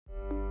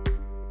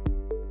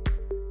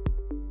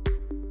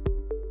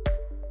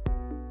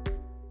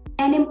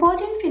An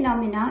important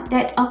phenomenon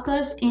that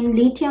occurs in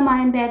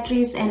lithium-ion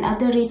batteries and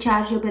other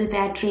rechargeable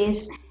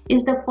batteries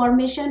is the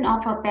formation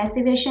of a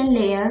passivation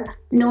layer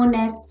known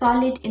as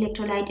Solid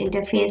Electrolyte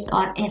Interphase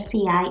or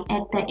SEI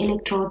at the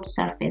electrode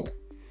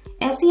surface.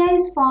 SEI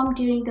is formed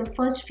during the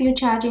first few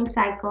charging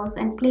cycles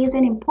and plays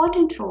an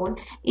important role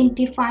in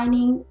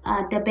defining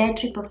the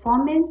battery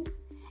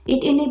performance.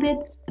 It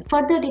inhibits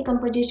further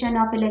decomposition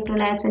of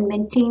electrolytes and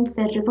maintains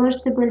the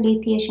reversible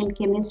lithiation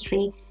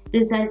chemistry,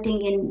 resulting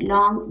in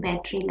long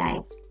battery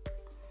lives.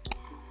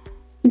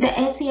 The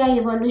SEI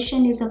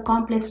evolution is a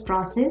complex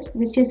process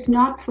which is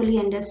not fully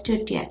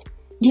understood yet.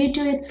 Due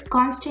to its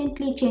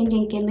constantly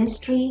changing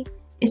chemistry,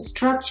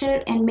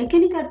 structure, and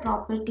mechanical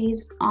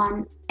properties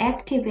on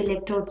active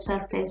electrode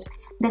surface,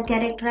 the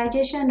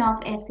characterization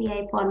of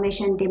SEI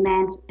formation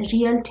demands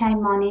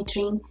real-time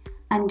monitoring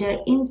under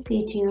in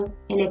situ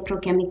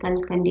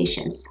electrochemical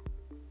conditions.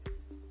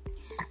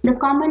 The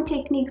common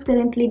techniques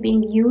currently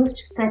being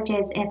used, such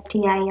as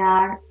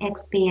FTIR,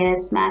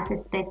 XPS, mass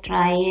spectra,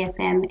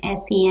 AFM,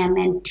 SEM,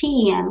 and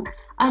TEM,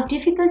 are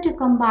difficult to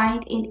combine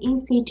in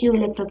situ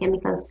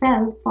electrochemical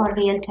cell for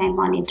real-time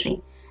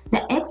monitoring.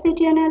 The ex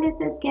situ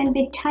analysis can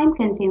be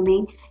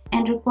time-consuming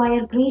and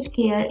require great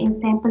care in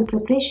sample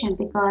preparation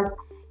because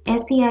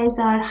SEIs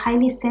are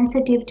highly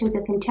sensitive to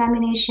the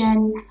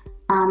contamination,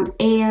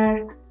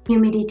 air,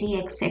 humidity,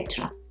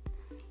 etc.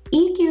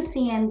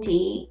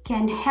 EQCM-D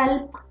can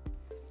help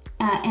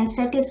and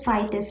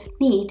satisfy this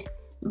need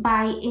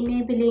by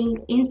enabling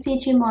in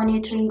situ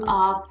monitoring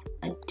of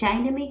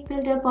dynamic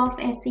buildup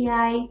of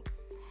SEI,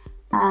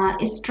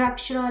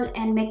 structural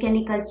and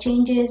mechanical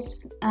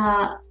changes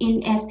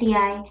in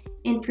SEI,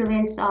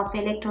 influence of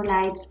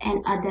electrolytes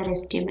and other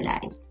stimuli.